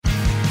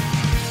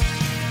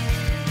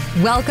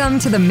Welcome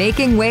to the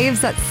Making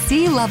Waves at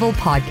C-Level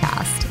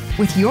podcast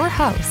with your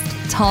host,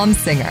 Tom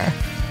Singer.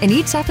 In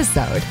each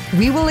episode,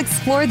 we will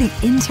explore the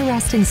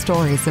interesting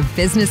stories of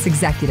business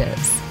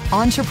executives,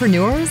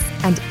 entrepreneurs,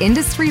 and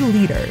industry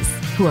leaders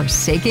who are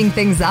shaking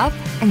things up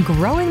and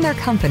growing their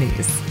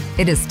companies.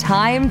 It is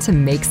time to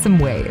make some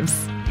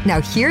waves.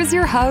 Now here's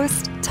your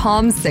host,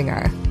 Tom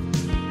Singer.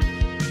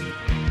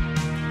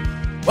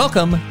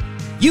 Welcome.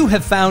 You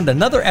have found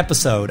another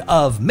episode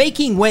of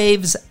Making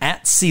Waves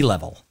at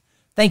C-Level.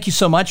 Thank you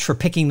so much for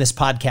picking this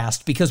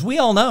podcast because we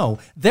all know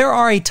there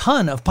are a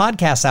ton of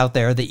podcasts out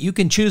there that you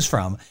can choose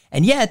from,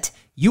 and yet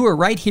you are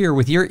right here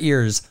with your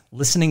ears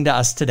listening to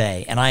us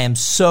today, and I am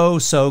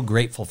so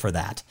grateful for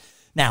that.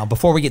 Now,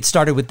 before we get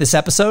started with this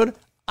episode,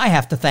 I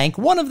have to thank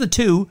one of the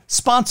two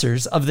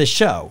sponsors of this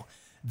show.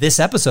 This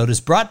episode is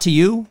brought to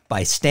you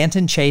by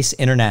Stanton Chase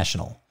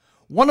International,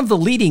 one of the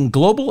leading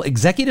global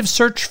executive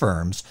search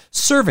firms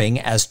serving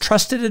as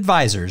trusted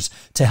advisors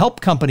to help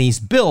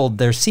companies build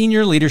their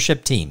senior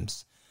leadership teams.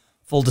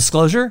 Full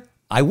disclosure,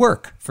 I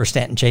work for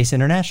Stanton Chase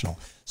International.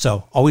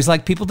 So always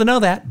like people to know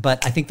that,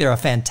 but I think they're a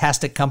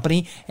fantastic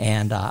company,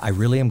 and I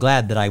really am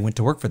glad that I went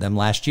to work for them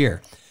last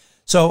year.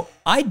 So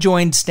I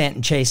joined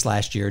Stanton Chase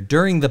last year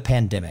during the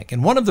pandemic,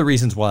 and one of the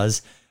reasons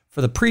was, for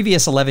the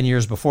previous 11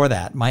 years before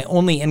that, my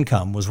only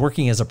income was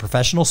working as a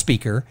professional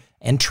speaker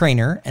and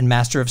trainer and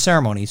master of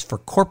ceremonies for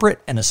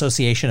corporate and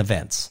association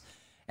events.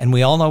 And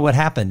we all know what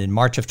happened in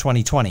March of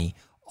 2020.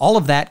 All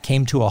of that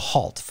came to a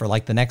halt for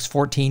like the next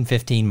 14,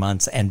 15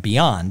 months and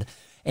beyond.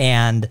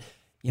 And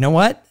you know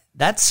what?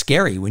 That's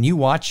scary when you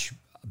watch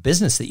a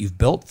business that you've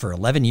built for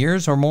 11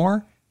 years or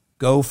more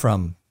go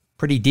from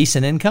pretty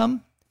decent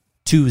income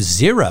to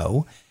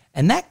zero.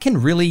 And that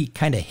can really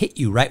kind of hit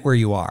you right where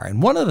you are.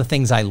 And one of the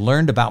things I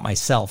learned about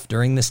myself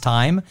during this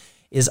time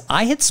is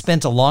I had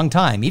spent a long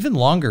time, even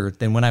longer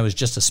than when I was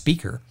just a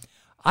speaker,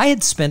 I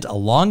had spent a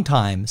long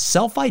time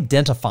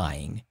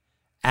self-identifying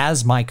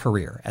as my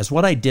career, as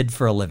what I did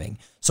for a living.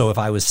 So if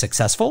I was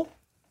successful,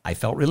 I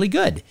felt really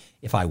good.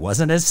 If I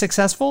wasn't as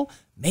successful,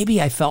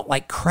 maybe I felt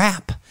like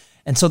crap.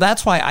 And so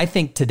that's why I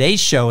think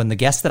today's show and the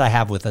guest that I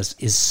have with us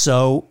is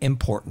so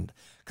important,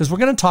 because we're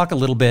going to talk a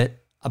little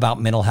bit about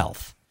mental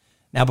health.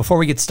 Now, before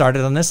we get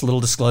started on this, a little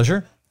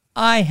disclosure,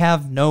 I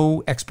have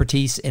no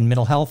expertise in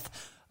mental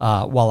health.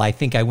 While I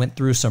think I went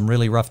through some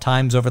really rough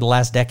times over the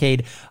last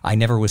decade, I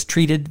never was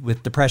treated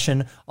with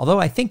depression, although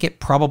I think it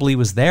probably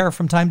was there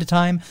from time to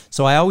time.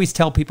 So I always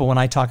tell people when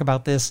I talk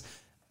about this,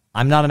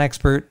 I'm not an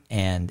expert,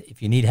 and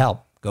if you need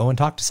help, go and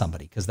talk to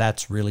somebody, because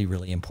that's really,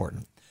 really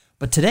important.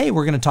 But today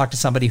we're going to talk to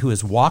somebody who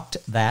has walked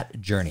that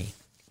journey.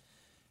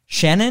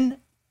 Shannon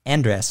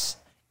Andress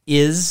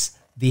is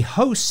the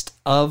host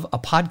of a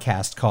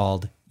podcast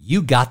called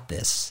You Got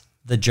This,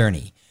 The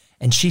Journey.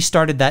 And she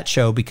started that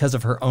show because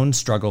of her own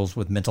struggles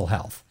with mental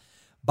health.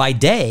 By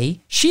day,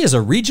 she is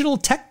a regional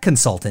tech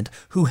consultant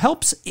who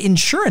helps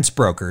insurance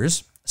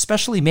brokers,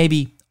 especially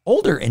maybe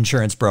older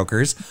insurance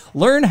brokers,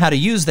 learn how to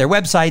use their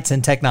websites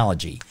and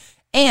technology.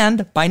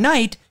 And by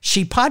night,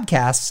 she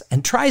podcasts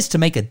and tries to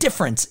make a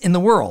difference in the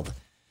world.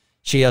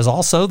 She is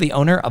also the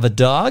owner of a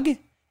dog,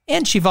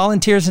 and she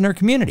volunteers in her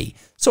community.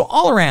 So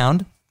all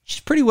around, she's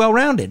pretty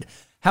well-rounded.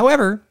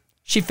 However,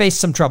 she faced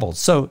some troubles.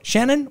 So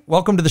Shannon,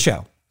 welcome to the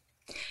show.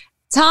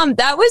 Tom,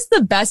 that was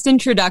the best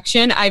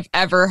introduction I've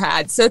ever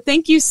had. So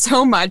thank you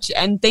so much.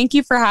 And thank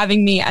you for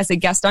having me as a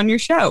guest on your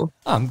show.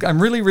 I'm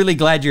really, really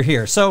glad you're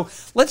here. So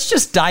let's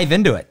just dive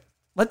into it.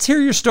 Let's hear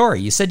your story.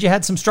 You said you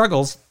had some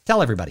struggles.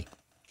 Tell everybody.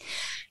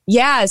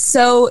 Yeah,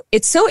 so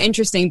it's so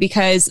interesting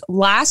because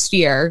last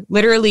year,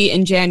 literally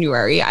in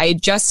January, I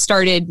had just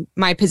started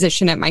my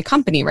position at my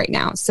company right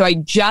now. So I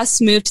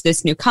just moved to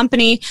this new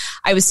company.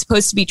 I was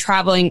supposed to be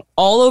traveling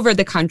all over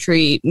the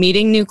country,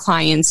 meeting new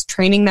clients,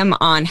 training them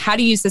on how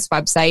to use this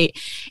website.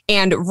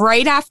 And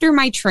right after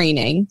my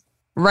training,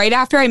 right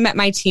after I met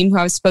my team who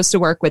I was supposed to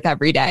work with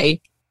every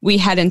day, we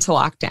head into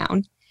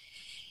lockdown.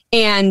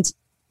 And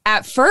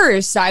at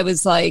first I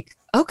was like,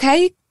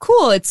 okay,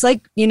 cool. It's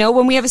like,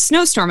 when we have a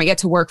snowstorm, I get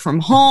to work from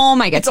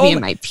home. I get to be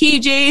in my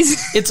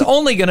PJs. It's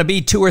only going to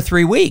be 2 or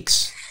 3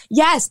 weeks.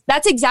 Yes,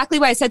 that's exactly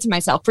what I said to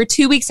myself. For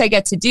 2 weeks, I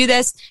get to do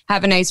this,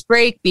 have a nice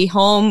break, be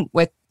home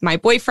with my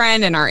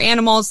boyfriend and our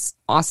animals.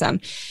 Awesome.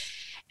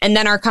 And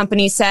then our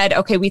company said,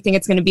 okay, we think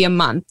it's going to be a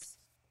month,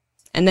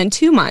 and then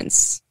 2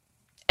 months.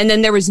 And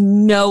then there was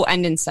no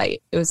end in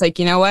sight. It was like,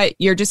 you know what?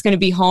 You're just going to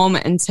be home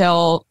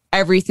until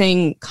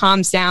everything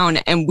calms down,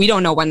 and we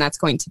don't know when that's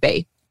going to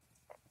be.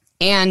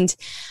 And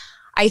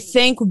I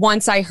think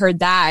once I heard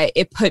that,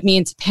 it put me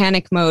into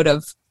panic mode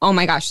of, oh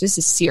my gosh, this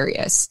is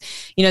serious.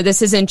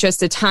 This isn't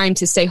just a time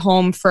to stay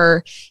home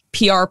for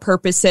PR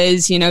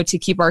purposes, to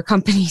keep our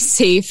company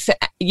safe.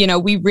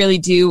 We really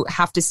do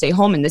have to stay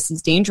home, and this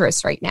is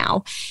dangerous right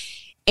now.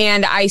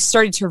 And I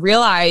started to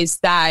realize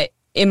that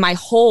in my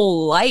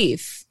whole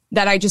life,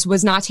 that I just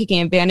was not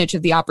taking advantage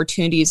of the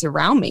opportunities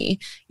around me.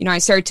 I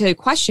started to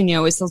question,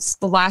 is this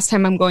the last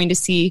time I'm going to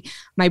see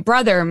my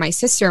brother, my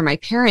sister, my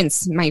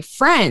parents, my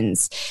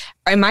friends?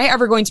 am I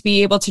ever going to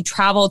be able to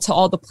travel to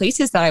all the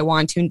places that I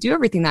want to and do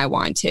everything that I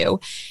want to?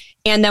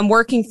 And then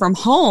working from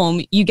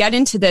home, you get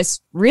into this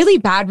really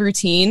bad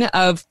routine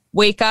of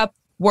wake up,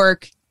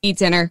 work, eat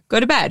dinner, go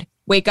to bed,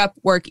 wake up,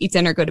 work, eat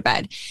dinner, go to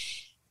bed.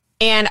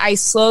 And I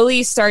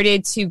slowly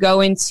started to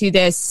go into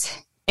this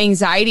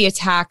anxiety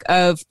attack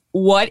of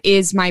what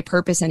is my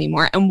purpose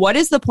anymore? And what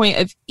is the point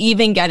of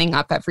even getting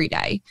up every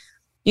day?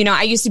 You know,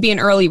 I used to be an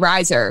early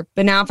riser,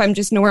 but now if I'm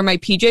just going to wear my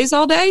PJs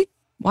all day,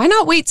 why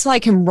not wait till I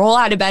can roll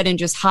out of bed and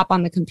just hop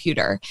on the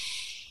computer?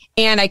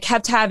 And I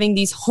kept having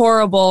these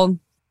horrible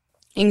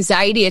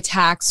anxiety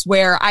attacks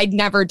where I'd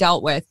never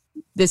dealt with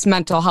this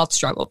mental health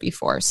struggle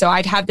before. So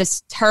I'd have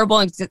this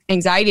terrible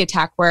anxiety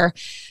attack where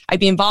I'd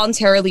be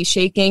involuntarily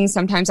shaking.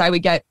 Sometimes I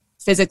would get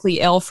physically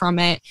ill from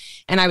it.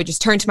 And I would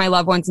just turn to my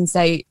loved ones and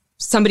say,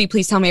 somebody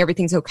please tell me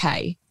everything's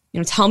okay. You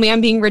know, tell me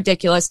I'm being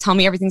ridiculous. Tell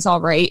me everything's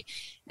all right.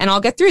 And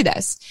I'll get through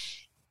this.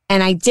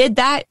 And I did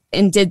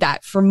that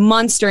for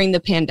months during the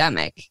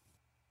pandemic.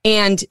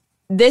 And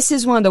this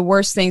is one of the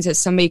worst things that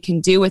somebody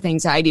can do with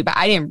anxiety, but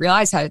I didn't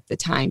realize that at the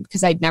time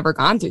because I'd never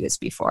gone through this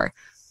before.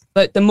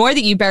 But the more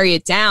that you bury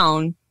it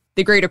down,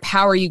 the greater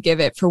power you give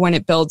it for when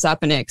it builds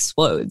up and it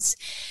explodes.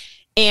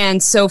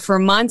 And so for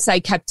months, I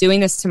kept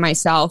doing this to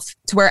myself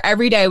to where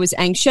every day I was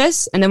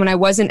anxious. And then when I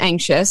wasn't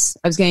anxious,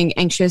 I was getting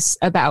anxious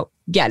about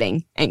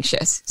getting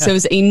anxious. So it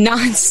was a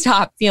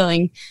nonstop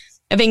feeling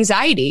of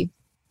anxiety.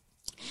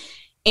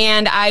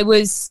 And I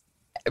was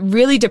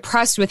really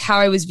depressed with how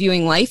I was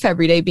viewing life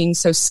every day, being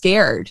so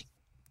scared,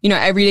 you know,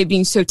 every day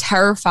being so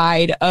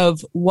terrified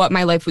of what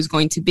my life was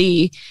going to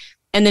be.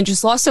 And then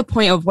just lost the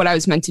point of what I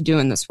was meant to do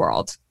in this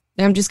world.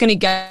 And I'm just going to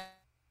get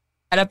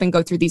up and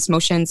go through these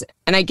motions.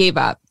 And I gave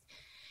up.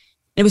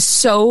 It was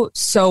so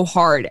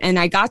hard. And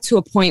I got to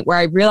a point where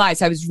I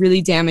realized I was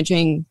really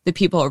damaging the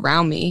people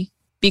around me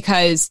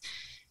because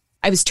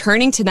I was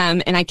turning to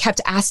them and I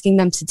kept asking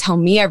them to tell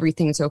me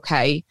everything's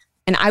okay.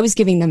 And I was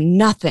giving them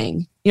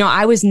nothing. You know,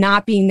 I was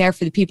not being there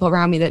for the people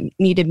around me that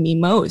needed me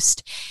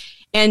most.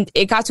 And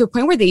it got to a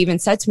point where they even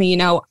said to me, you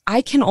know,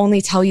 I can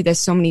only tell you this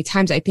so many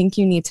times. I think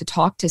you need to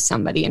talk to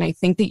somebody and I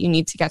think that you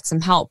need to get some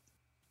help.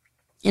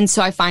 And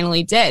so I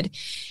finally did.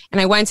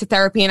 And I went to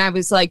therapy and I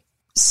was like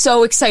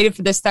so excited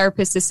for this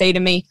therapist to say to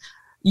me,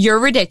 you're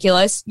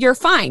ridiculous. You're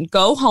fine.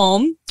 Go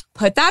home,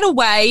 put that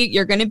away.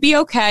 You're going to be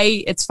okay.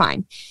 It's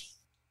fine.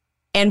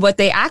 And what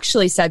they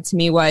actually said to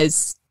me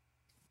was,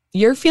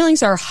 your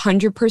feelings are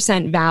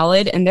 100%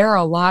 valid. And there are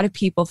a lot of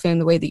people feeling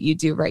the way that you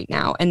do right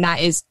now. And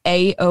that is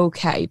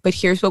A-okay. But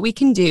here's what we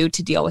can do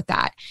to deal with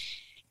that.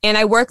 And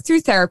I worked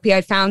through therapy. I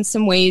found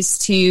some ways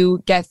to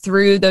get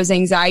through those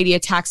anxiety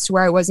attacks to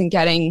where I wasn't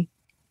getting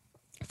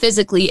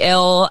physically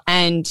ill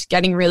and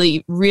getting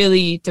really,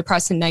 really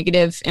depressed and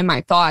negative in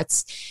my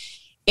thoughts.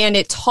 And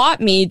it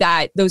taught me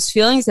that those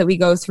feelings that we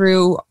go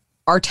through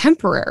are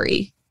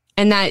temporary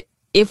and that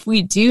if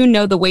we do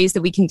know the ways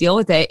that we can deal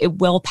with it, it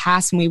will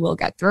pass and we will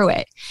get through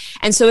it.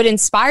 And so it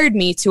inspired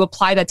me to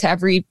apply that to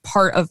every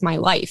part of my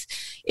life.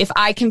 If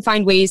I can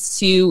find ways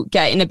to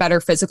get in a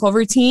better physical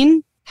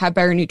routine, have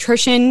better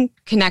nutrition,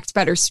 connect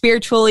better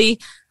spiritually,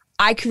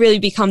 I could really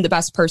become the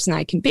best person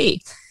I can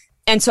be.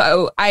 And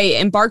so I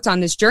embarked on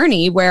this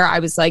journey where I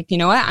was like, you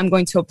know what? I'm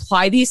going to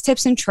apply these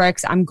tips and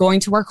tricks. I'm going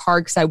to work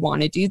hard because I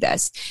want to do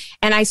this.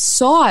 And I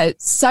saw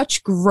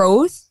such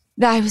growth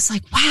that I was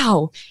like,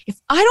 wow,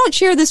 if I don't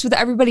share this with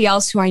everybody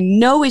else who I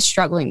know is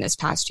struggling this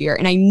past year,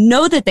 and I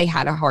know that they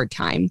had a hard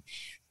time,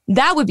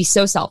 that would be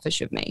so selfish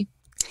of me.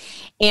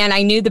 And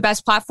I knew the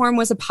best platform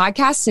was a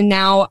podcast. And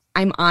now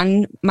I'm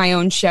on my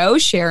own show,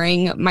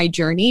 sharing my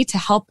journey to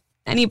help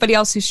anybody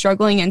else who's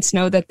struggling and to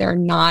know that they're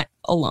not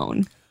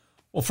alone.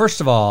 Well,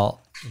 first of all,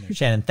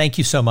 Shannon, thank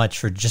you so much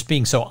for just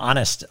being so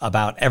honest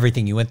about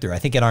everything you went through. I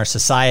think in our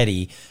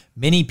society,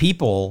 many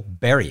people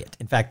bury it.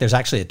 In fact, there's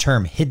actually a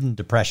term, hidden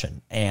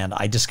depression. And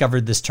I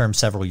discovered this term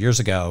several years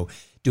ago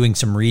doing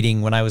some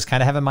reading when I was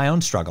kind of having my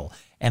own struggle.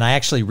 And I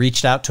actually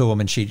reached out to a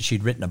woman.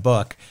 She'd written a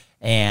book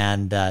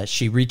and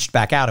she reached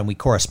back out and we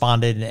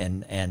corresponded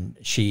and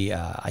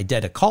I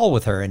did a call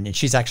with her and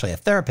she's actually a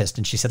therapist.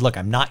 And she said, look,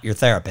 I'm not your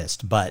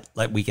therapist, but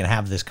like we can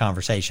have this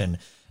conversation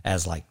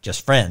as like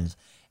just friends.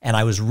 And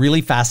I was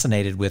really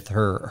fascinated with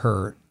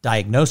her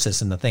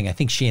diagnosis and the thing. I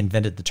think she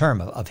invented the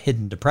term of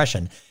hidden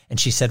depression. And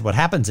she said what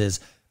happens is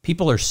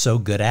people are so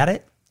good at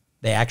it,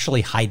 they actually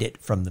hide it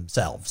from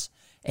themselves.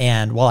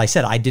 And while I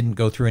said I didn't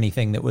go through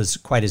anything that was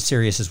quite as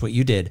serious as what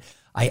you did,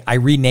 I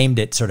renamed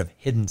it sort of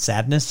hidden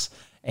sadness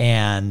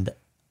and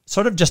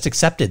sort of just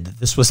accepted that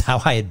this was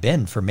how I had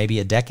been for maybe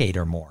a decade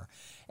or more.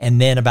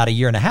 And then about a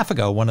year and a half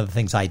ago, one of the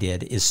things I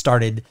did is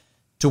started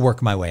to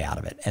work my way out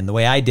of it. And the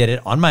way I did it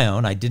on my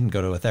own, I didn't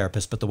go to a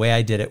therapist, but the way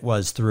I did it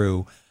was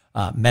through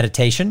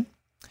meditation,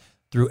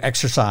 through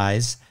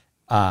exercise,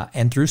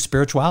 and through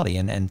spirituality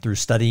and through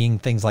studying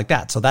things like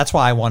that. So that's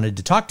why I wanted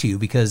to talk to you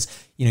because,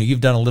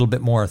 you've done a little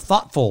bit more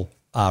thoughtful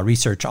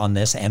research on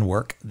this and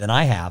work than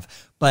I have.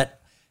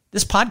 But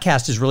this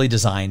podcast is really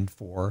designed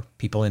for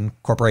people in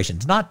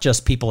corporations, not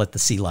just people at the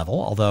C-level,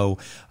 although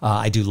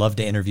I do love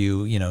to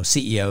interview,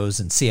 CEOs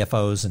and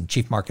CFOs and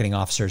chief marketing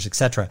officers, et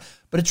cetera.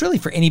 But it's really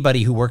for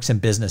anybody who works in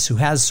business, who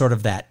has sort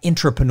of that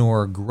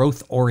entrepreneur,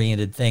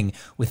 growth-oriented thing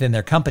within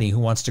their company, who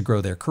wants to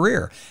grow their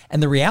career.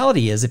 And the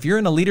reality is, if you're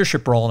in a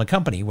leadership role in a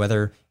company,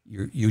 whether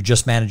you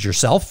just manage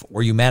yourself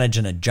or you manage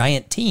in a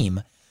giant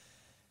team,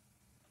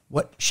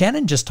 what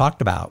Shannon just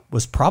talked about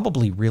was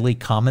probably really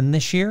common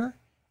this year.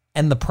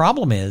 And the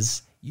problem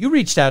is, you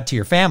reached out to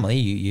your family.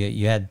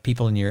 You had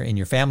people in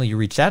your family you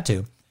reached out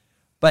to.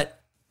 But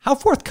how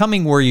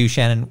forthcoming were you,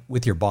 Shannon,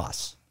 with your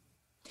boss?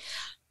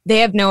 They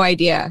have no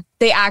idea.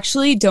 They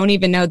actually don't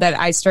even know that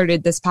I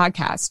started this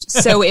podcast.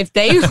 So if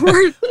they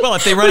were... Well,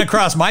 if they run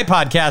across my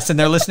podcast and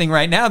they're listening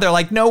right now, they're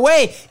like, no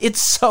way.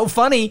 It's so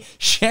funny.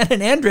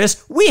 Shannon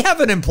Andrus. We have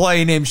an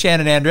employee named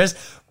Shannon Andrus,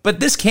 but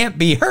this can't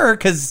be her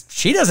because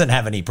she doesn't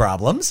have any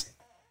problems.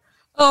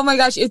 Oh my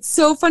gosh, it's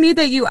so funny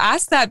that you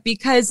asked that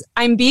because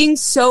I'm being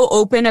so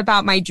open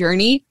about my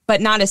journey,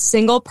 but not a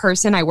single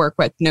person I work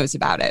with knows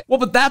about it. Well,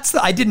 but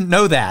I didn't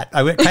know that.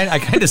 I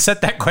kind of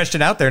set that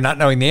question out there, not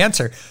knowing the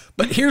answer.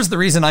 But here's the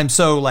reason I'm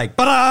so like,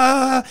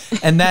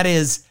 and that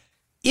is,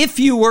 if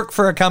you work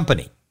for a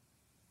company,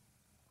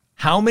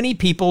 how many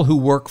people who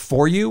work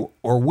for you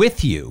or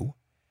with you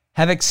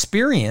have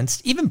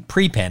experienced, even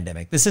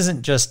pre-pandemic, this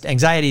isn't just,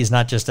 anxiety is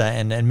not just,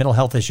 and mental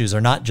health issues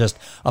are not just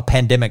a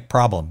pandemic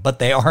problem, but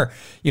they are,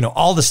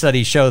 all the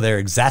studies show they're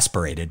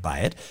exasperated by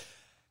it.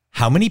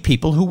 How many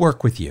people who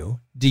work with you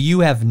do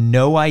you have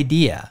no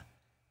idea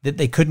that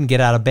they couldn't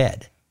get out of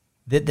bed,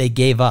 that they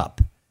gave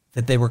up,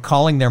 that they were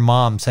calling their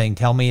mom saying,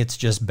 tell me it's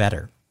just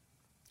better?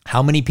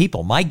 How many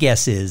people? My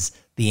guess is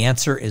the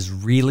answer is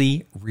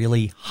really,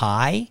 really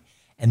high.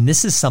 And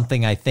this is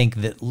something I think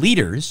that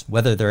leaders,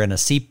 whether they're in a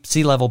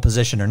C-level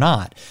position or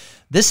not,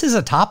 this is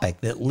a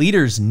topic that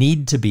leaders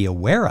need to be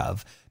aware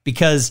of,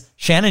 because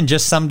Shannon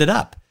just summed it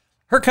up.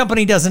 Her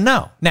company doesn't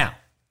know. Now,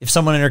 if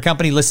someone in her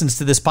company listens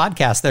to this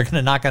podcast, they're going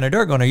to knock on her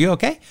door going, are you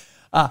okay?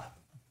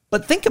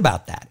 But think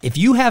about that. If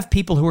you have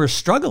people who are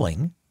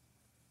struggling,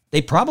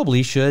 they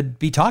probably should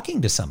be talking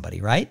to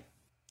somebody, right?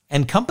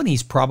 And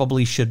companies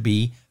probably should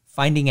be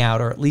finding out,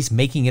 or at least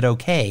making it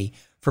okay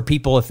for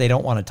people, if they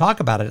don't want to talk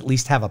about it, at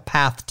least have a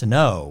path to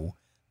know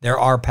there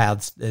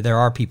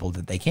are people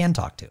that they can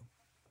talk to.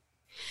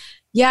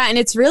 Yeah. And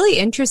it's really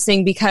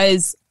interesting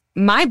because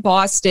my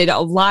boss did a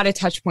lot of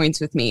touch points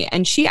with me,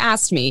 and she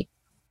asked me,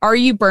 are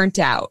you burnt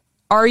out?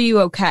 Are you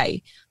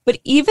okay? But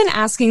even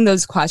asking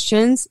those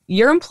questions,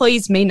 your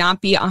employees may not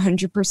be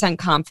 100%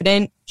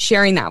 confident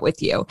sharing that with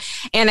you.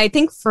 And I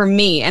think for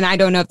me, and I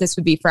don't know if this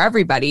would be for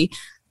everybody,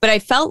 but I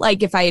felt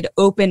like if I had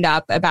opened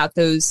up about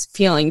those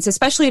feelings,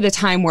 especially at a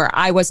time where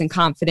I wasn't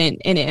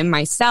confident in it in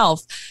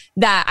myself,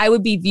 that I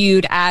would be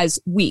viewed as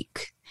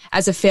weak,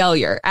 as a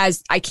failure,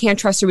 as I can't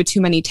trust her with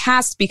too many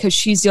tasks because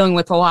she's dealing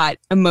with a lot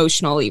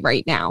emotionally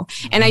right now.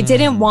 And I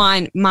didn't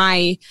want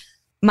my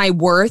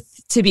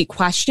worth to be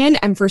questioned.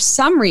 And for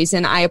some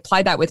reason, I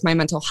applied that with my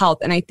mental health.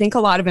 And I think a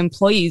lot of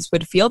employees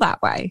would feel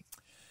that way.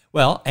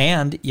 Well,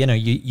 and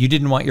you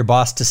didn't want your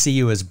boss to see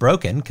you as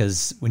broken,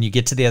 because when you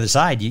get to the other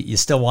side, you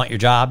still want your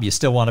job, you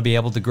still want to be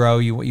able to grow,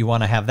 you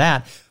want to have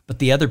that. But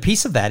the other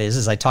piece of that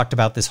is I talked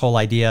about this whole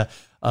idea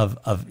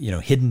of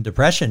hidden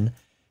depression.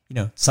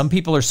 Some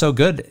people are so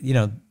good,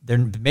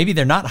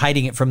 they're not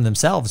hiding it from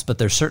themselves, but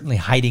they're certainly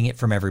hiding it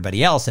from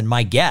everybody else. And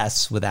my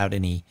guess, without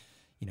any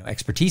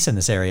expertise in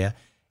this area,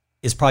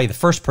 is probably the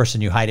first person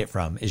you hide it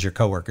from is your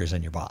coworkers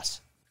and your boss.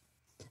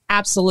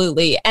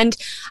 Absolutely. And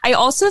I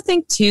also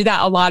think too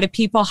that a lot of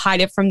people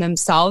hide it from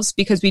themselves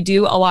because we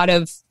do a lot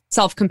of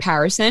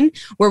self-comparison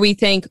where we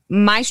think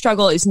my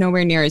struggle is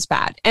nowhere near as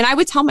bad. And I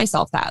would tell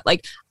myself that,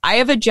 like, I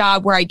have a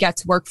job where I get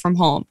to work from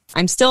home.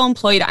 I'm still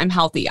employed. I'm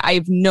healthy. I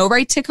have no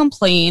right to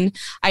complain.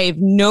 I have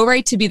no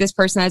right to be this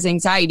person that has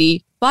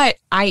anxiety, but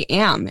I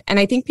am. And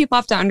I think people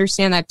have to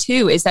understand that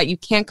too, is that you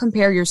can't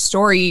compare your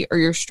story or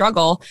your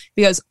struggle,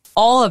 because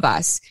all of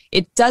us,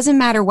 it doesn't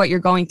matter what you're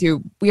going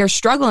through. We are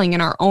struggling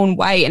in our own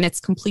way, and it's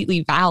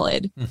completely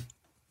valid.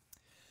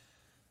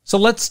 So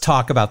let's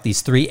talk about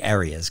these three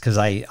areas, because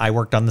I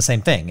worked on the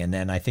same thing,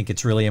 and I think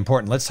it's really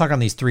important. Let's talk on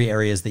these three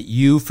areas that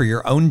you, for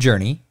your own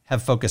journey,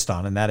 have focused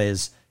on, and that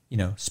is,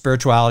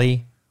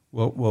 spirituality,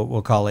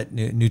 we'll call it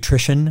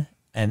nutrition,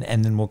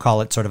 and then we'll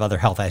call it sort of other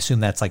health. I assume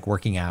that's like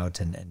working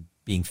out and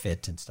being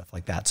fit and stuff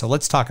like that. So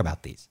let's talk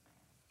about these.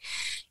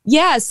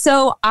 Yeah.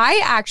 So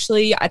I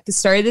actually, at the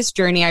start of this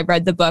journey, I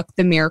read the book,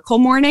 The Miracle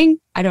Morning.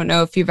 I don't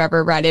know if you've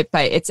ever read it,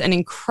 but it's an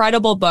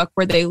incredible book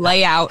where they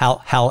lay out.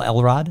 Hal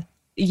Elrod?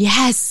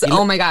 Yes.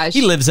 Oh my gosh.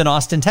 He lives in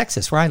Austin,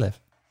 Texas, where I live.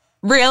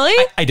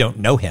 Really? I don't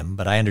know him,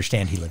 but I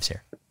understand he lives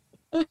here.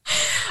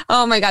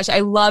 Oh my gosh. I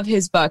love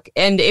his book.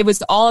 And it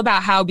was all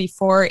about how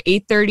before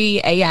 8:30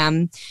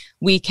 a.m.,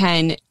 we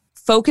can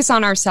focus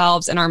on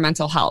ourselves and our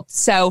mental health.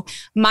 So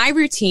my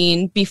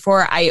routine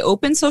before I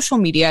open social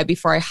media,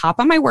 before I hop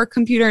on my work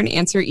computer and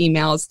answer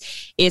emails,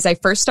 is I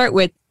first start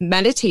with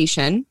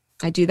meditation.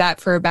 I do that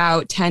for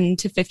about 10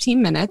 to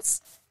 15 minutes.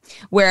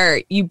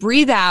 where you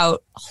breathe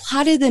out a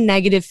lot of the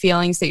negative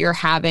feelings that you're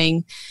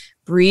having,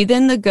 breathe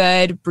in the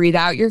good, breathe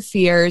out your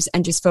fears,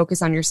 and just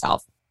focus on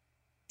yourself.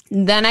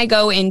 Then I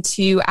go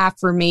into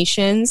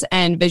affirmations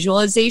and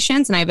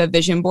visualizations, and I have a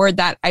vision board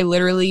that I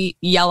literally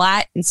yell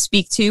at and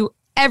speak to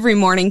every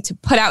morning to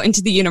put out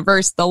into the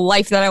universe the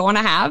life that I want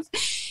to have.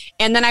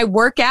 And then I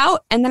work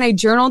out, and then I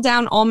journal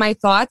down all my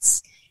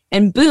thoughts,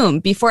 and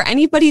boom, before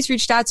anybody's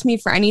reached out to me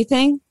for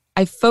anything,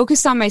 I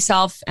focus on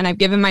myself, and I've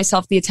given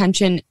myself the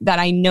attention that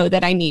I know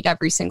that I need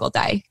every single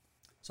day.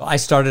 So I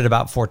started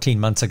about 14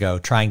 months ago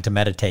trying to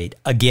meditate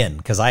again,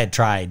 because I had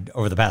tried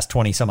over the past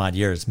 20 some odd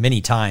years many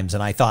times.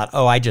 And I thought,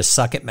 I just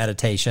suck at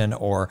meditation,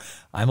 or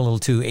I'm a little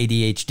too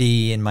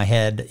ADHD in my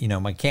head.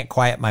 I can't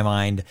quiet my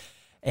mind.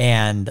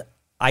 And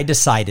I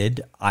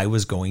decided I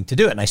was going to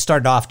do it. And I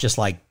started off just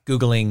like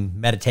Googling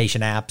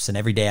meditation apps, and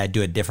every day I'd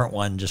do a different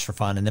one just for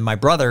fun. And then my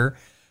brother,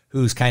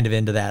 who's kind of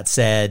into that,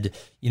 said,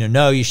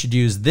 no, you should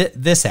use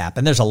this app.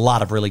 And there's a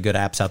lot of really good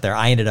apps out there.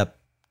 I ended up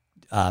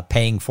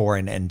paying for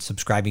and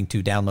subscribing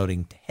to,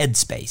 downloading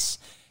Headspace.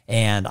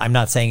 And I'm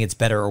not saying it's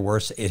better or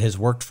worse. It has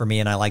worked for me,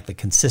 and I like the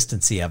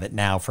consistency of it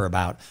now for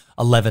about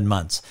 11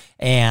 months.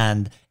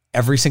 And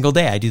every single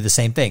day I do the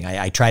same thing.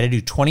 I try to do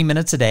 20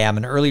 minutes a day. I'm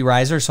an early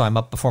riser, so I'm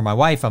up before my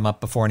wife. I'm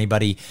up before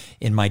anybody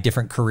in my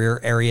different career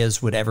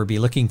areas would ever be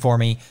looking for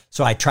me.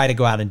 So I try to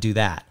go out and do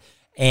that.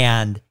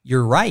 And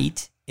you're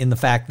right in the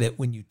fact that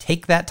when you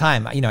take that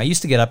time, I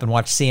used to get up and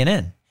watch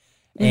CNN,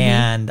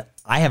 and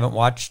I haven't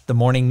watched the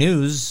morning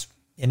news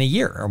in a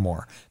year or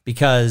more,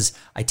 because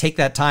I take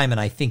that time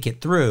and I think it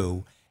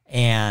through,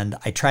 and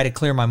I try to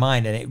clear my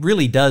mind, and it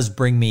really does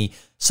bring me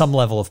some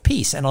level of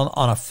peace. And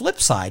on a flip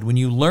side, when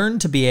you learn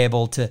to be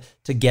able to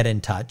get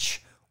in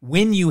touch,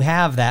 when you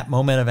have that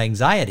moment of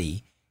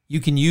anxiety, you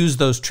can use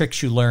those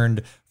tricks you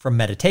learned from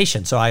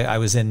meditation. So I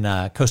was in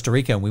Costa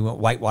Rica, and we went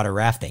whitewater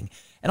rafting.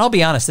 And I'll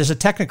be honest, there's a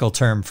technical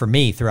term for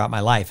me throughout my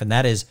life, and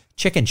that is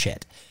chicken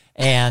shit.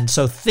 And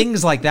so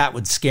things like that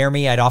would scare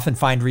me. I'd often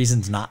find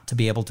reasons not to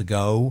be able to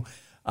go.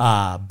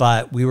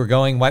 But we were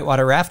going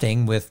whitewater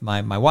rafting with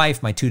my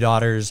wife, my two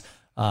daughters,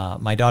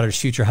 my daughter's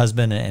future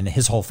husband, and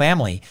his whole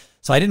family.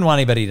 So I didn't want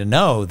anybody to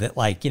know that,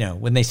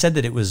 when they said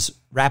that it was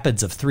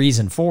rapids of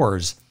 3s and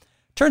 4s,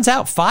 turns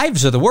out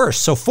 5s are the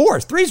worst. So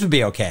 3s would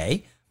be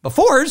okay, but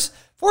 4s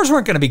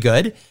weren't going to be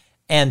good.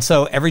 And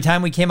so every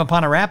time we came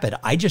upon a rapid,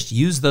 I just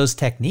used those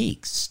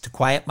techniques to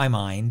quiet my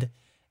mind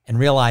and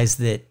realize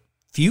that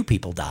few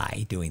people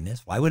die doing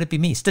this. Why would it be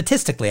me?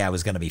 Statistically, I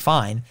was going to be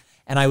fine.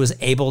 And I was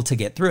able to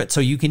get through it.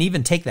 So you can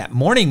even take that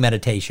morning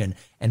meditation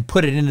and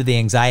put it into the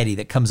anxiety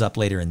that comes up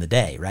later in the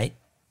day, right?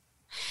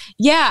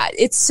 Yeah,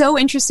 it's so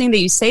interesting that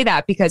you say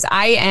that, because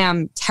I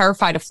am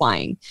terrified of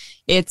flying.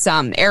 It's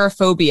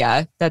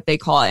aerophobia that they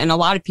call it, and a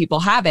lot of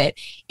people have it.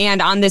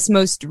 And on this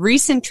most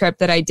recent trip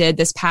that I did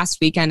this past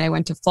weekend, I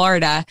went to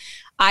Florida.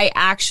 I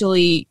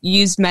actually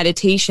used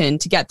meditation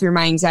to get through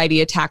my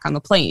anxiety attack on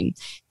the plane.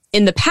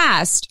 In the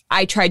past,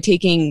 I tried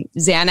taking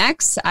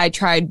Xanax. I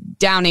tried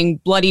downing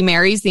Bloody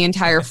Marys the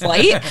entire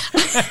flight.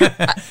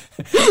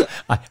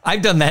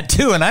 I've done that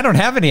too, and I don't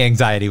have any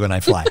anxiety when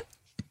I fly.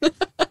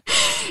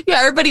 Yeah,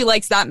 everybody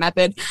likes that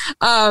method.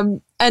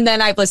 And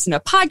then I've listened to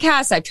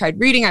podcasts. I've tried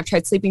reading. I've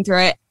tried sleeping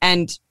through it.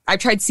 And I've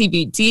tried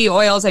CBD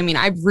oils. I mean,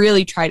 I've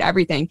really tried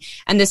everything.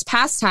 And this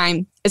past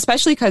time,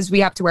 especially because we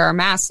have to wear our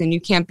masks and you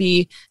can't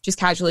be just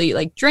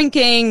casually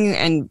drinking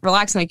and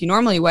relaxing like you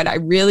normally would, I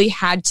really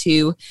had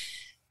to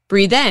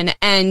breathe in.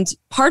 And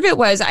part of it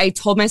was I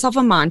told myself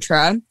a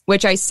mantra,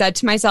 which I said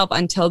to myself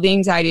until the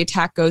anxiety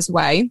attack goes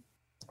away,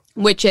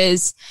 which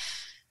is,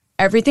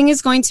 everything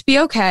is going to be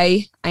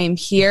okay. I am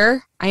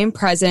here. I am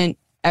present.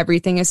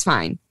 Everything is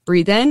fine.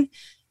 Breathe in.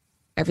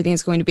 Everything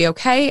is going to be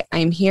okay. I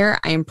am here.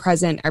 I am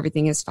present.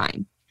 Everything is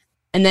fine.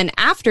 And then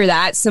after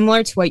that,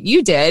 similar to what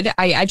you did,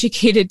 I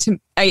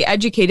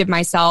educated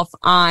myself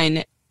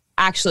on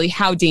actually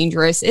how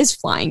dangerous is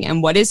flying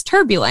and what is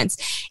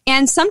turbulence.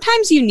 And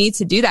sometimes you need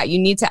to do that. You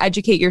need to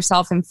educate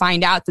yourself and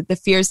find out that the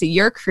fears that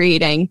you're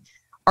creating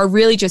are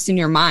really just in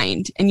your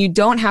mind, and you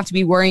don't have to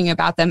be worrying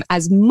about them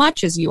as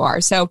much as you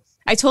are. So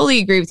I totally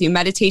agree with you.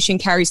 Meditation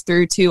carries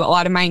through to a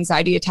lot of my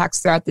anxiety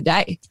attacks throughout the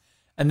day.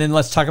 And then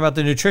let's talk about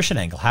the nutrition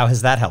angle. How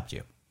has that helped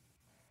you?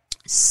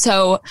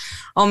 So,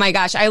 oh my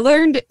gosh, I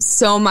learned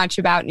so much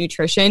about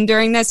nutrition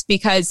during this,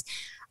 because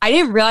I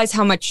didn't realize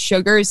how much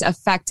sugars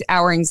affect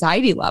our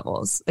anxiety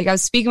levels. I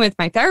was speaking with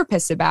my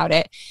therapist about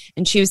it,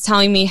 and she was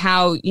telling me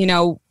how,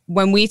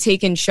 when we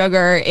take in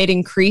sugar, it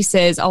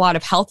increases a lot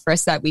of health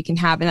risks that we can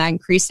have, and that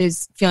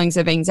increases feelings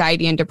of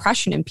anxiety and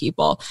depression in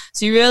people.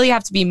 So you really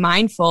have to be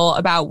mindful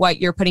about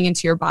what you're putting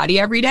into your body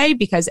every day,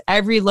 because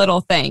every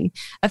little thing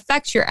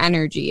affects your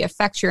energy,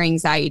 affects your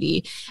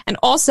anxiety. And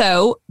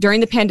also during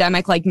the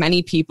pandemic, like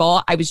many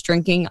people, I was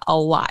drinking a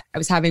lot. I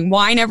was having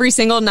wine every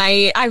single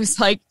night. I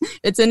was like,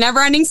 it's a never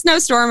ending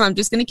snowstorm. I'm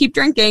just going to keep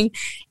drinking.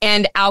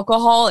 And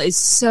alcohol is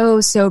so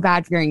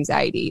bad for your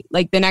anxiety.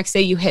 The next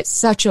day you hit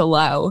such a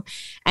low,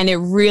 and it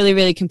really,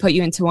 really can put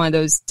you into one of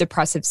those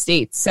depressive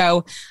states.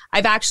 So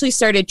I've actually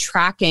started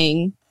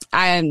tracking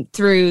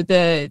through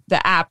the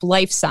app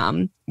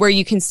LifeSum, where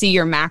you can see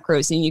your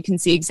macros and you can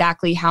see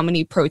exactly how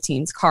many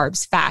proteins,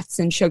 carbs, fats,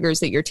 and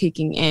sugars that you're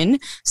taking in,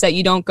 so that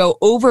you don't go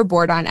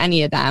overboard on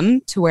any of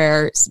them to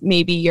where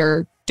maybe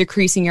you're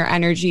decreasing your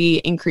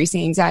energy,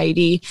 increasing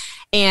anxiety,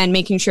 and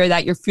making sure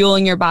that you're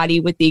fueling your body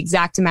with the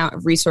exact amount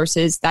of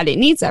resources that it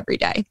needs every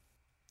day.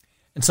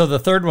 And so the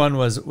third one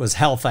was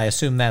health. I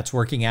assume that's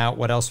working out.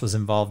 What else was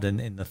involved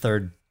in the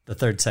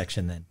third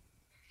section then?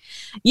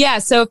 Yeah,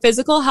 so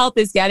physical health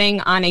is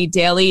getting on a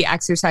daily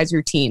exercise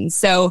routine.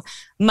 So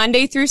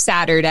Monday through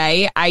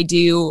Saturday, I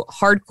do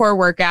hardcore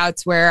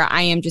workouts where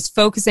I am just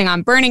focusing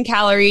on burning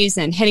calories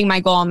and hitting my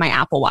goal on my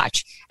Apple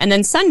Watch. And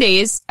then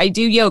Sundays, I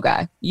do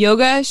yoga,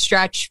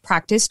 stretch,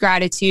 practice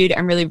gratitude,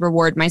 and really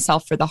reward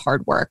myself for the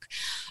hard work.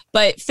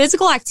 But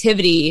physical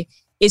activity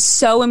is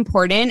so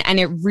important, and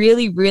it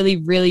really, really,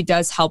 really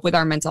does help with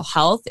our mental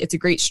health. It's a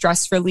great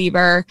stress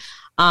reliever.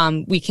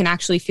 We can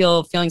actually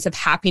feel feelings of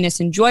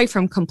happiness and joy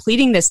from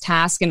completing this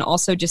task, and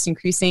also just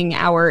increasing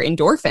our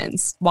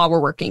endorphins while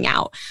we're working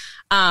out.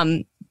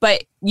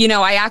 But,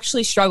 I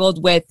actually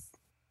struggled with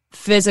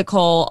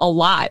physical a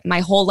lot. My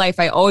whole life,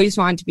 I always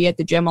wanted to be at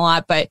the gym a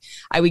lot, but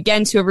I would get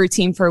into a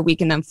routine for a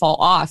week and then fall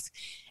off.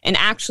 And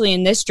actually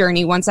in this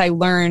journey, once I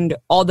learned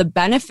all the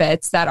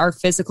benefits that our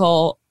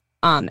physical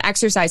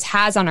exercise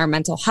has on our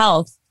mental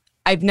health,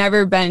 I've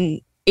never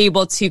been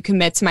able to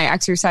commit to my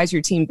exercise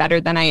routine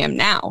better than I am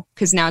now,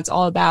 because now it's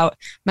all about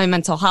my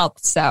mental health.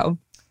 So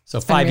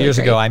 5 years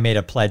ago, I made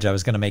a pledge. I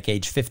was going to make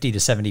age 50 to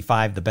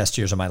 75 the best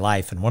years of my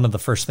life. And one of the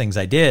first things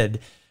I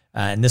did,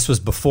 and this was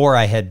before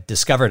I had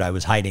discovered I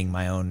was hiding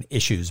my own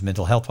issues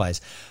mental health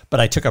wise, but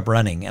I took up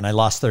running and I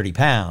lost 30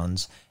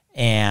 pounds.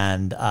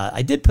 And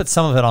I did put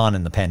some of it on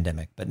in the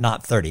pandemic, but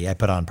not 30. I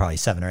put on probably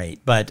 7 or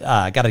 8, but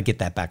I got to get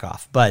that back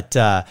off. But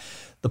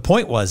the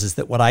point is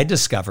that what I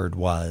discovered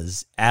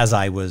was, as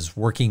I was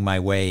working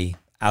my way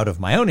out of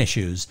my own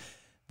issues,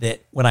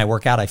 that when I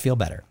work out, I feel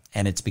better.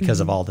 And it's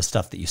because of all the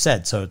stuff that you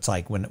said. So it's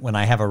like when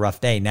I have a rough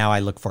day, now I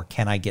look for,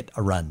 can I get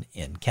a run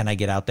in? Can I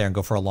get out there and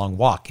go for a long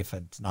walk if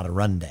it's not a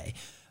run day?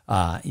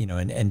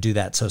 And do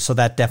that. So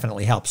that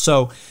definitely helps.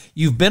 So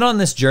you've been on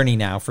this journey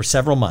now for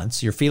several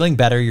months. You're feeling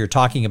better. You're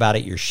talking about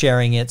it. You're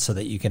sharing it so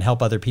that you can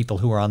help other people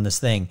who are on this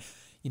thing.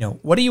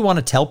 What do you want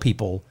to tell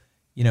people,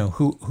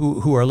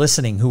 who are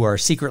listening, who are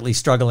secretly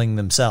struggling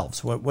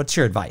themselves? What's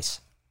your advice?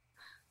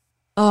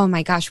 Oh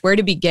my gosh, where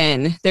to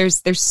begin?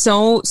 There's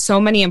so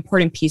many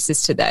important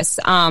pieces to this.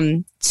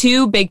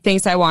 Two big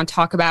things I want to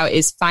talk about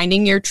is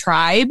finding your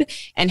tribe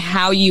and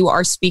how you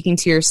are speaking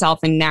to yourself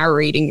and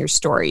narrating your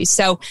story.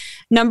 So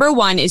number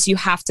one is you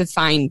have to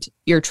find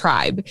your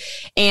tribe,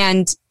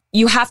 and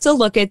you have to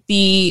look at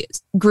the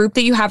group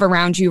that you have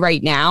around you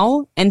right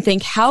now and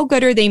think, how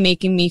good are they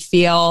making me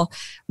feel?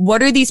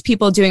 What are these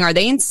people doing? Are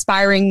they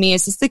inspiring me?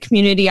 Is this the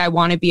community I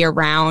want to be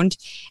around?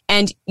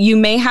 And you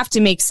may have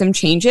to make some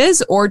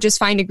changes or just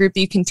find a group that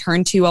you can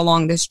turn to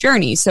along this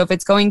journey. So if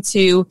it's going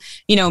to,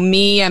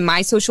 me and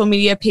my social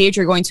media page,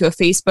 or going to a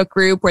Facebook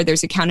group where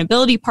there's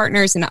accountability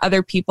partners and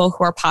other people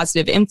who are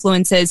positive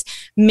influences,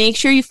 make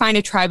sure you find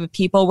a tribe of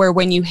people where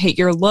when you hit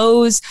your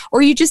lows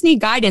or you just need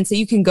guidance, that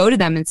you can go to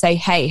them and say,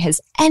 hey,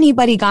 has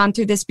anybody gone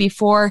through this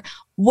before?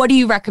 What do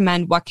you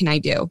recommend? What can I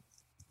do?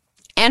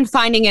 And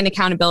finding an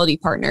accountability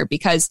partner,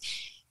 because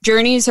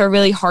journeys are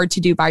really hard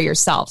to do by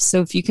yourself.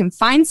 So if you can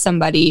find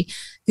somebody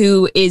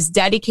who is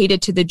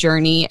dedicated to the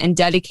journey and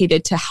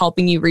dedicated to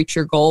helping you reach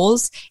your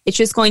goals, it's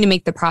just going to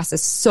make the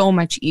process so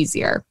much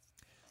easier.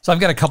 So I've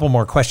got a couple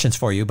more questions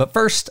for you, but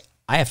first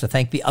I have to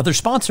thank the other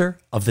sponsor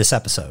of this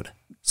episode.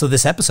 So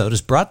this episode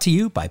is brought to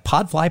you by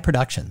Podfly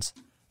Productions.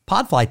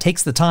 Podfly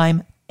takes the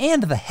time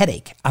and the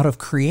headache out of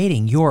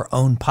creating your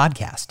own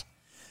podcast.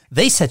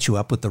 They set you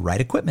up with the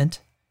right equipment,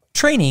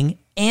 training,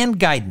 and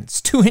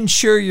guidance to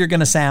ensure you're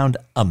going to sound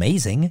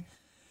amazing.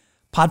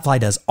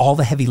 Podfly does all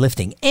the heavy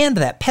lifting and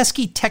that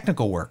pesky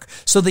technical work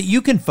so that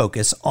you can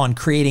focus on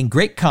creating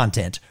great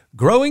content,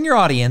 growing your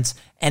audience,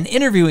 and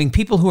interviewing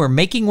people who are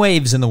making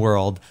waves in the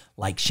world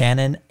like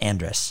Shannon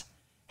Andrus.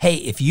 Hey,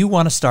 if you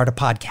want to start a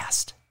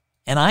podcast,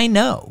 and I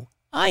know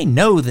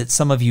that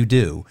some of you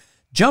do,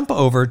 jump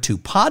over to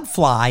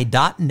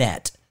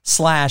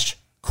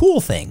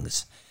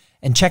podfly.net/coolthings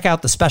and check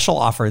out the special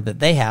offer that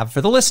they have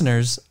for the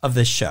listeners of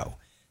this show.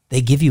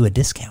 They give you a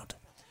discount.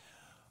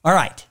 All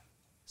right.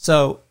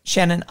 So,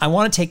 Shannon, I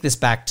want to take this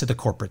back to the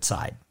corporate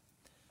side.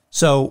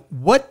 So,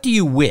 what do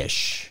you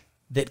wish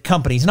that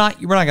companies, we're not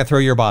going to throw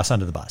your boss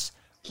under the bus.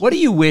 What do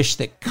you wish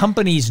that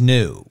companies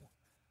knew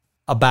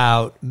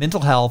about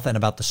mental health and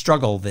about the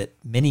struggle that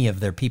many of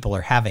their people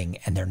are having,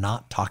 and they're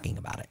not talking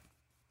about it?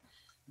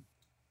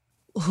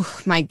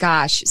 Oh my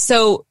gosh.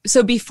 So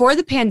before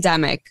the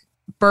pandemic,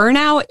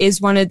 burnout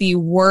is one of the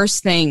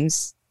worst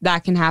things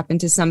that can happen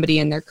to somebody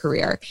in their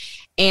career.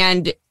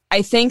 And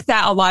I think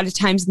that a lot of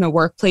times in the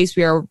workplace,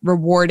 we are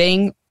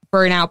rewarding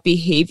burnout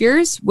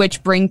behaviors,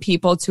 which bring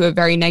people to a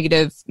very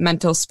negative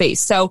mental space.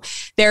 So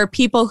there are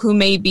people who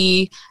may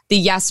be the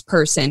yes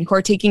person, who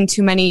are taking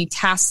too many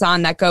tasks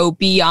on that go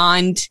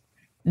beyond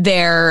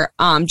their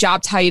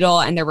job title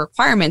and their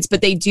requirements,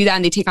 but they do that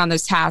and they take on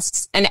those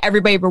tasks and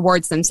everybody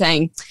rewards them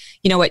saying,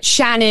 you know what,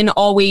 Shannon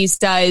always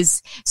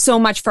does so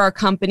much for our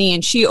company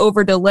and she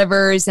over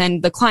delivers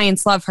and the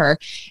clients love her.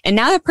 And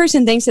now that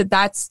person thinks that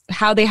that's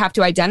how they have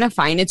to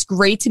identify. And it's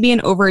great to be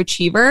an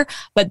overachiever,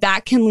 but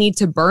that can lead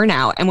to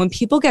burnout. And when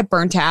people get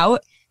burnt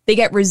out, they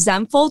get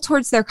resentful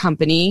towards their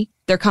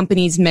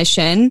company's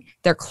mission,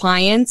 their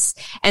clients,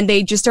 and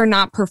they just are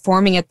not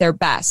performing at their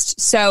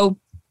best. So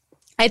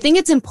I think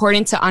it's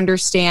important to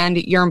understand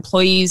your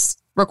employees'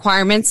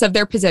 requirements of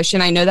their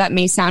position. I know that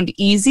may sound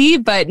easy,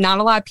 but not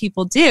a lot of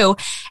people do.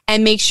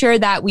 And make sure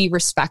that we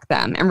respect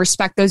them and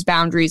respect those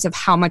boundaries of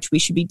how much we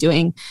should be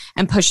doing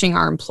and pushing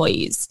our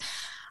employees.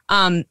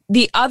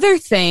 The other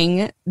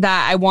thing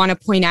that I want to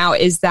point out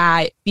is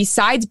that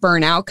besides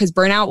burnout, because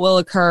burnout will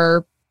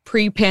occur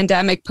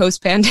pre-pandemic,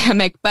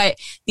 post-pandemic, but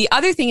the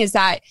other thing is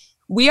that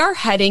we are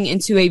heading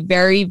into a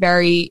very,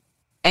 very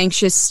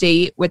anxious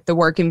state with the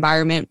work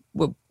environment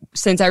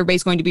since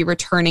everybody's going to be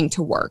returning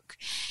to work.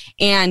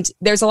 And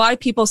there's a lot of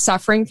people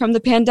suffering from the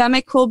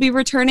pandemic who will be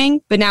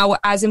returning. But now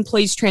as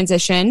employees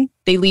transition,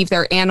 they leave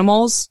their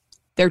animals,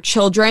 their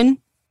children,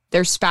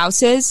 their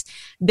spouses.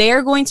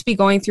 They're going to be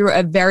going through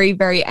a very,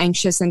 very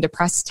anxious and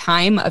depressed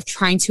time of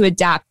trying to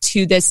adapt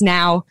to this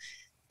now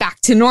back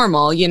to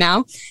normal, you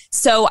know?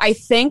 So I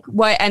think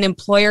what an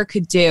employer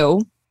could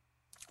do,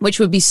 which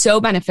would be so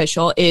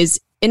beneficial,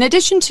 is in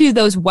addition to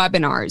those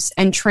webinars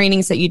and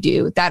trainings that you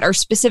do that are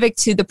specific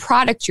to the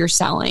product you're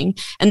selling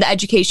and the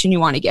education you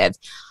want to give,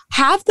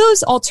 have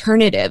those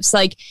alternatives.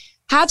 Like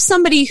have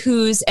somebody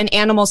who's an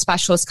animal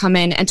specialist come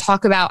in and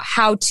talk about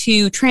how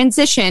to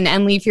transition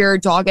and leave your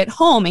dog at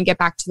home and get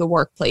back to the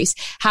workplace.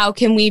 How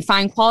can we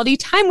find quality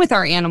time with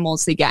our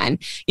animals again?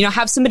 You know,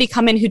 have somebody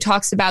come in who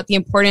talks about the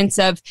importance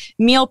of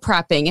meal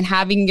prepping and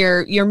having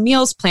your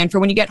meals planned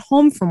for when you get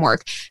home from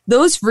work.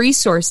 Those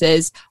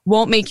resources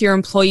won't make your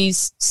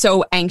employees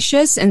so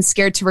anxious and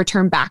scared to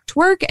return back to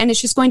work. And it's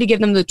just going to give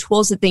them the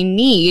tools that they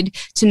need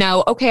to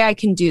know, okay, I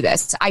can do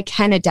this. I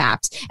can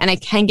adapt and I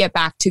can get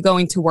back to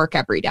going to work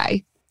every day.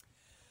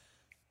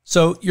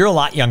 So you're a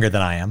lot younger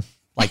than I am.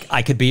 Like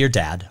I could be your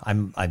dad.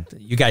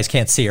 You guys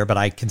can't see her, but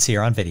I can see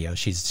her on video.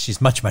 She's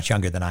much, much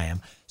younger than I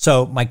am.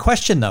 So my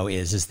question though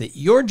is that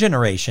your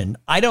generation,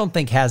 I don't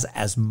think has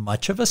as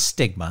much of a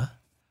stigma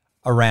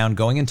around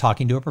going and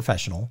talking to a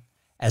professional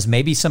as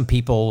maybe some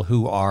people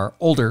who are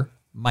older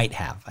might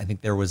have. I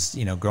think there was,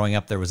 growing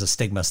up, there was a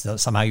stigma. So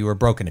somehow you were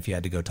broken if you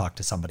had to go talk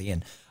to somebody.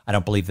 And I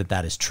don't believe that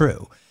that is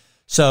true.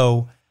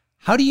 So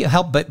how do you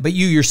help? But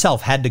you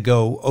yourself had to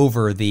go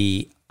over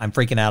the, I'm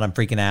freaking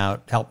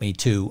out, help me,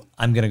 to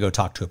I'm going to go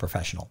talk to a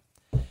professional.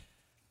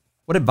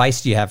 What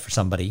advice do you have for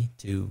somebody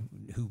who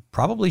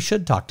probably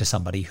should talk to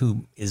somebody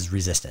who is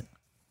resistant?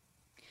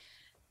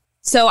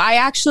 So I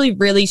actually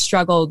really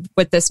struggled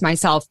with this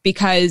myself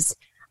because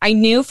I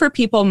knew for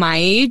people my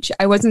age,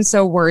 I wasn't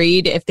so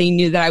worried if they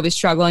knew that I was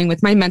struggling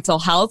with my mental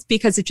health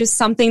because it's just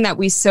something that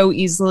we so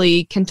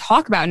easily can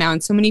talk about now.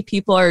 And so many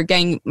people are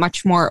getting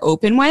much more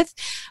open with.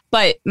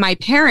 But my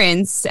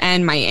parents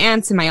and my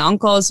aunts and my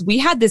uncles, we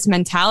had this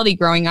mentality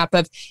growing up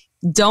of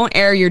don't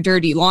air your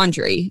dirty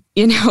laundry,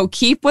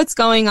 keep what's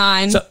going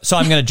on. So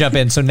I'm going to jump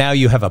in. So now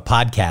you have a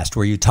podcast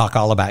where you talk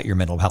all about your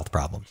mental health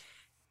problems.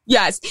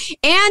 Yes.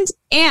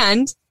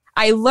 And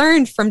I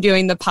learned from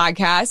doing the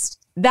podcast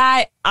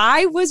that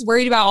I was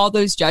worried about all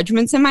those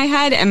judgments in my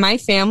head, and my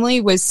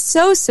family was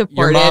so supportive.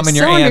 Your mom and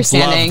your so aunts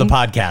love the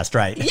podcast,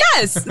 right?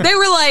 Yes. They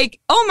were like,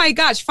 oh my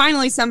gosh,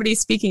 finally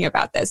somebody's speaking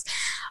about this.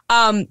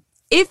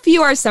 If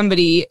you are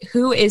somebody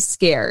who is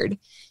scared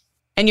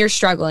and you're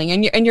struggling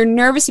and you're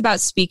nervous about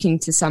speaking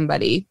to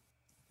somebody,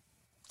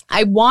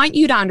 I want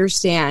you to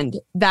understand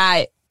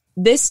that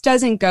this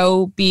doesn't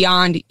go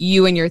beyond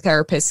you and your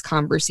therapist's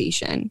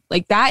conversation.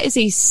 Like that is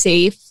a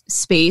safe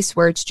space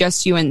where it's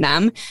just you and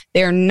them.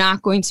 They're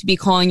not going to be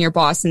calling your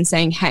boss and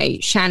saying, hey,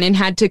 Shannon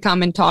had to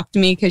come and talk to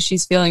me because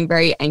she's feeling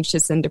very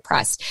anxious and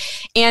depressed.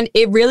 And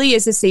it really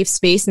is a safe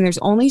space. And there's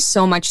only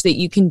so much that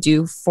you can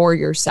do for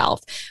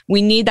yourself.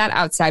 We need that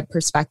outside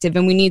perspective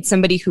and we need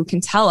somebody who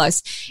can tell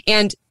us.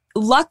 And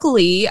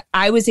luckily,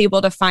 I was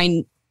able to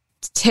find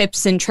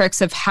tips and tricks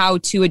of how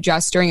to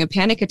adjust during a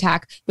panic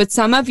attack. But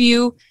some of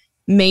you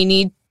may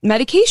need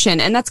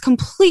medication, and that's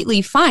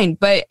completely fine.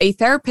 But a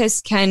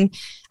therapist can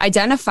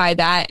identify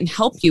that and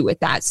help you with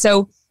that.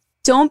 So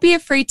don't be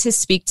afraid to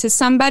speak to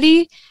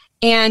somebody.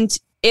 And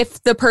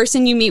if the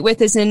person you meet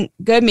with isn't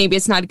good, maybe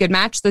it's not a good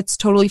match, that's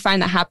totally fine.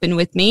 That happened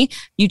with me.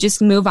 You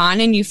just move on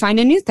and you find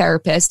a new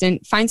therapist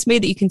and find somebody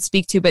that you can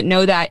speak to, but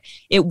know that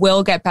it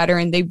will get better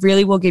and they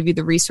really will give you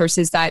the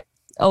resources that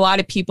a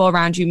lot of people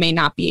around you may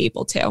not be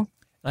able to.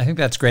 I think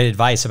that's great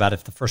advice about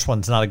if the first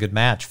one's not a good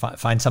match,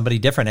 find somebody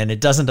different. And it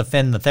doesn't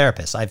offend the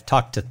therapist. I've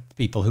talked to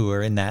people who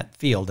are in that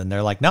field and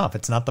they're like, no, if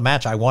it's not the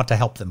match, I want to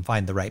help them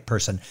find the right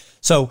person.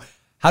 So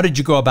how did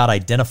you go about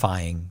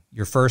identifying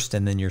your first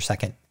and then your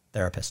second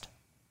therapist?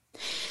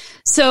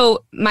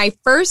 So my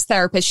first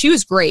therapist, she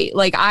was great.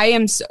 Like I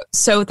am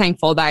so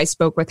thankful that I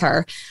spoke with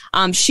her.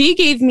 She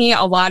gave me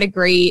a lot of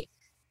great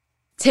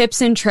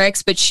tips and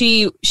tricks, but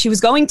she was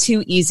going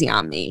too easy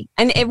on me.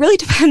 And it really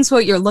depends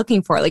what you're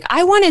looking for. Like,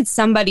 I wanted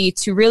somebody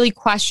to really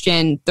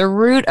question the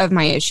root of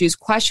my issues,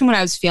 question what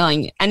I was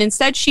feeling. And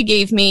instead she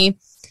gave me,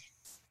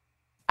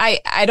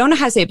 I don't know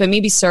how to say it, but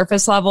maybe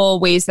surface level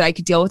ways that I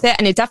could deal with it.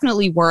 And it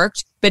definitely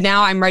worked. But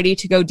now I'm ready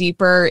to go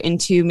deeper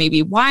into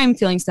maybe why I'm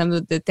feeling some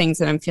of the things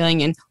that I'm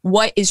feeling and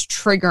what is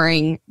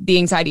triggering the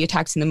anxiety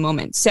attacks in the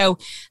moment. So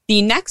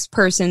the next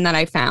person that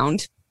I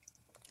found,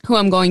 who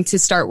I'm going to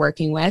start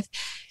working with,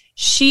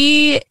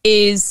 she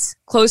is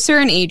closer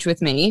in age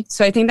with me.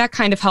 So I think that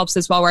kind of helps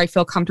as well, where I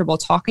feel comfortable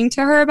talking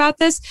to her about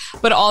this.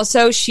 But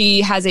also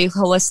she has a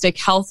holistic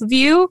health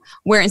view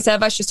where instead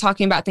of us just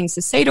talking about things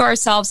to say to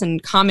ourselves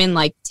and common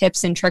like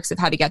tips and tricks of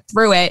how to get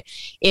through it,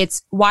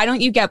 it's why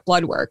don't you get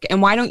blood work?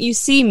 And why don't you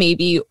see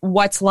maybe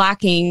what's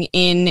lacking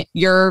in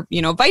your,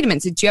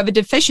 vitamins? Do you have a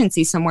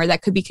deficiency somewhere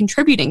that could be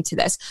contributing to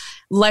this?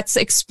 Let's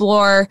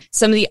explore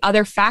some of the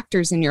other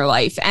factors in your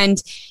life.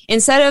 And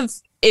instead of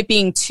it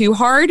being too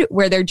hard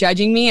where they're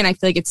judging me and I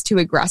feel like it's too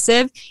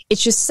aggressive,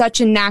 it's just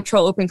such a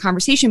natural, open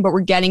conversation, but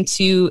we're getting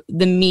to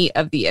the meat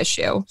of the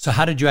issue. So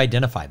how did you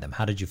identify them?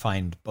 How did you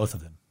find both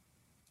of them?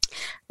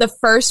 The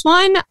first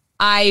one,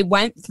 I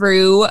went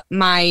through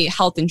my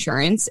health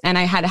insurance and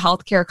I had a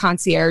healthcare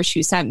concierge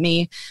who sent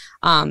me,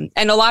 and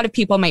a lot of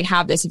people might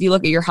have this. If you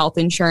look at your health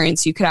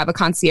insurance, you could have a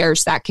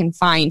concierge that can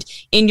find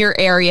in your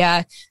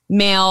area,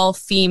 male,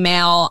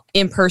 female,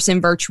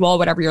 in-person, virtual,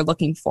 whatever you're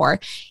looking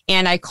for.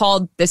 And I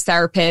called this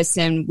therapist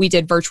and we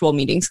did virtual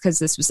meetings because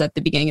this was at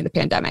the beginning of the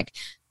pandemic.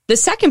 The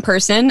second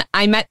person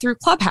I met through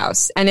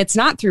Clubhouse, and it's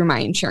not through my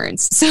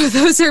insurance. So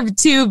those are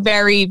two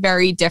very,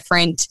 very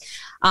different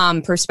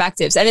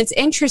perspectives. And it's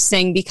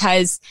interesting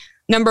because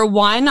number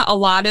one, a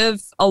lot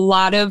of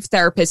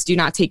therapists do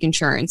not take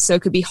insurance. So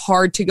it could be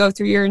hard to go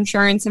through your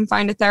insurance and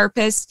find a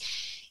therapist.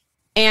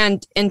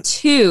 And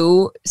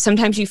two,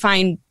 sometimes you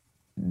find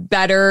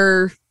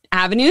better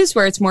avenues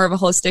where it's more of a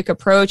holistic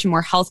approach and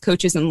more health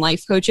coaches and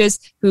life coaches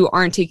who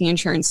aren't taking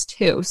insurance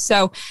too.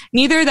 So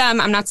neither of them,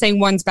 I'm not saying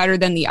one's better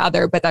than the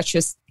other, but that's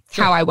just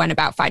how I went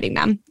about finding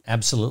them.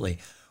 Absolutely.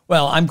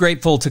 Well, I'm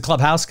grateful to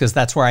Clubhouse because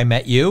that's where I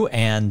met you.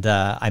 And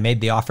I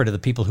made the offer to the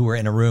people who were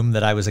in a room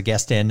that I was a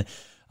guest in,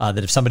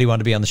 that if somebody wanted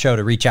to be on the show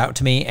to reach out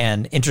to me.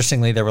 And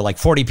interestingly, there were like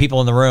 40 people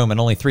in the room and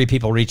only 3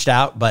 people reached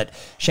out. But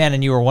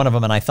Shannon, you were one of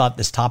them. And I thought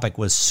this topic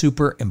was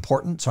super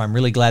important. So I'm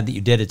really glad that you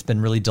did. It's been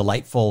really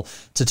delightful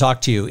to talk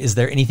to you. Is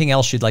there anything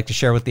else you'd like to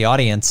share with the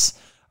audience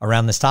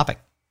around this topic?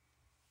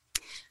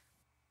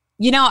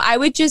 I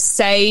would just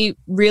say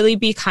really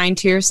be kind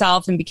to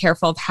yourself and be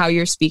careful of how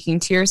you're speaking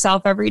to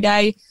yourself every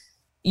day.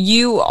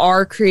 You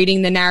are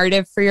creating the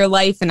narrative for your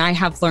life. And I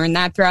have learned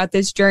that throughout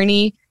this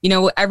journey.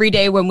 Every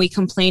day when we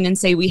complain and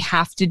say we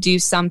have to do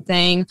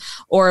something,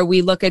 or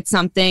we look at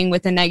something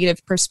with a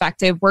negative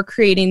perspective, we're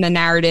creating the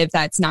narrative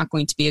that's not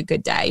going to be a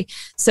good day.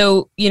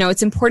 So,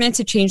 it's important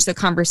to change the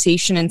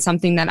conversation. And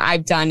something that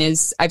I've done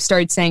is I've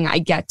started saying I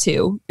get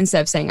to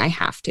instead of saying I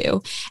have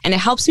to. And it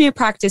helps me to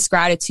practice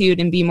gratitude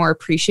and be more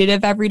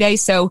appreciative every day.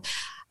 So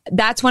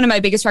that's one of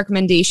my biggest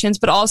recommendations,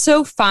 but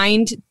also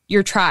find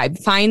your tribe,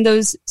 find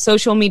those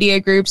social media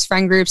groups,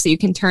 friend groups that you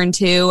can turn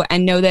to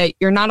and know that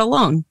you're not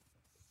alone.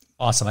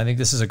 Awesome. I think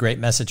this is a great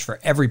message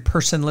for every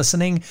person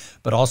listening,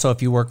 but also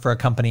if you work for a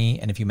company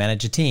and if you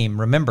manage a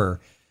team,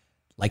 remember,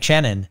 like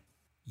Shannon,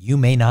 you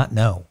may not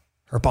know.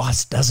 Her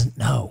boss doesn't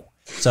know.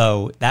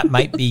 So that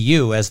might be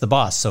you as the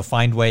boss. So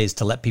find ways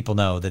to let people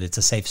know that it's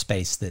a safe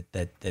space,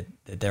 that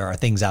there are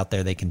things out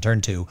there they can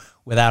turn to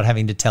without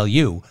having to tell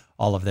you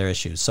all of their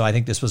issues. So I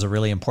think this was a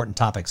really important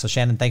topic. So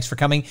Shannon, thanks for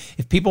coming.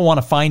 If people want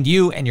to find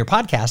you and your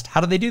podcast,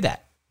 how do they do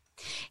that?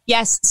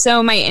 Yes.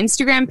 So my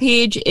Instagram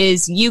page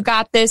is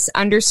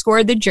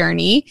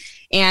YouGotThis_TheJourney.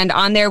 And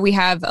on there, we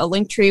have a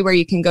link tree where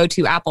you can go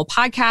to Apple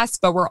Podcasts,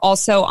 but we're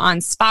also on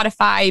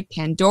Spotify,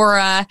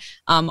 Pandora,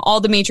 all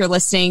the major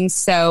listings.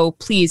 So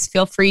please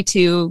feel free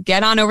to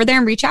get on over there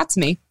and reach out to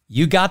me.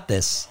 You got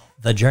this,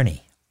 the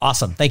journey.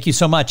 Awesome. Thank you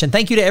so much. And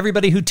thank you to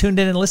everybody who tuned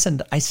in and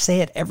listened. I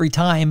say it every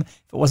time.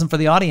 If it wasn't for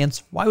the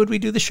audience, why would we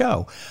do the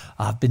show?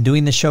 I've been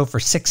doing this show for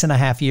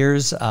 6.5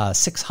 years,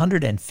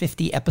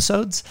 650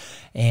 episodes,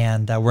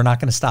 and we're not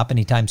going to stop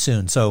anytime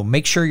soon. So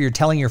make sure you're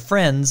telling your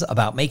friends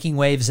about Making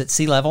Waves at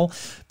Sea Level,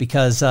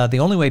 because the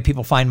only way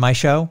people find my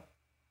show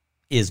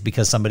is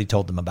because somebody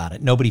told them about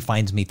it. Nobody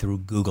finds me through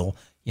Google,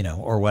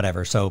 or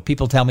whatever. So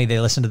people tell me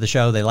they listen to the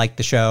show, they like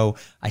the show.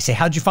 I say,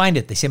 how'd you find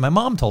it? They say, my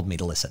mom told me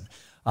to listen.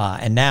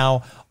 And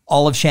now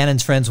all of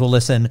Shannon's friends will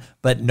listen,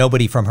 but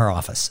nobody from her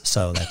office.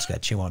 So that's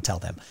good. She won't tell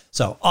them.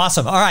 So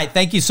awesome. All right.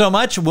 Thank you so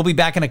much. We'll be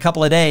back in a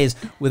couple of days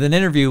with an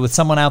interview with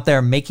someone out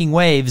there making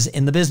waves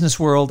in the business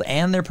world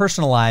and their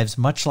personal lives,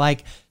 much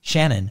like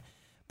Shannon.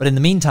 But in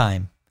the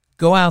meantime,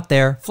 go out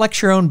there,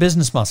 flex your own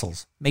business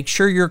muscles. Make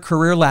sure your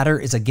career ladder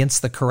is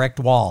against the correct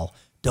wall.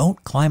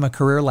 Don't climb a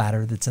career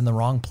ladder that's in the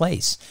wrong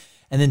place.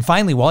 And then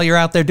finally, while you're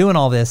out there doing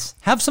all this,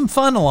 have some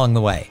fun along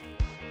the way.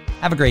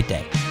 Have a great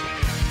day.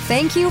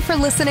 Thank you for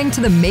listening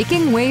to the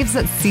Making Waves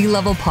at Sea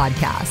Level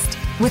podcast.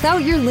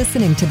 Without your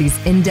listening to these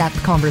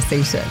in-depth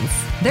conversations,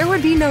 there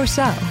would be no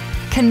show.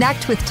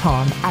 Connect with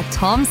Tom at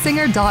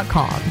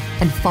tomsinger.com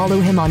and follow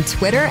him on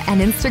Twitter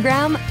and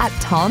Instagram at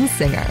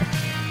tomsinger.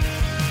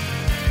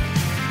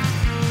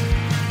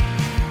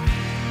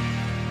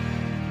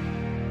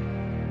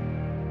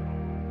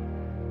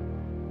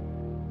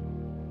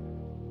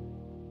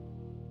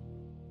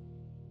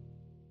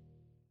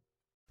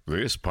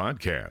 This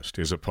podcast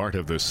is a part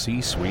of the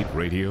C-Suite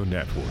Radio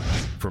Network.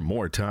 For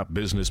more top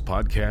business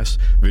podcasts,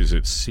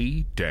 visit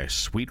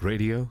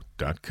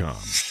c-suiteradio.com.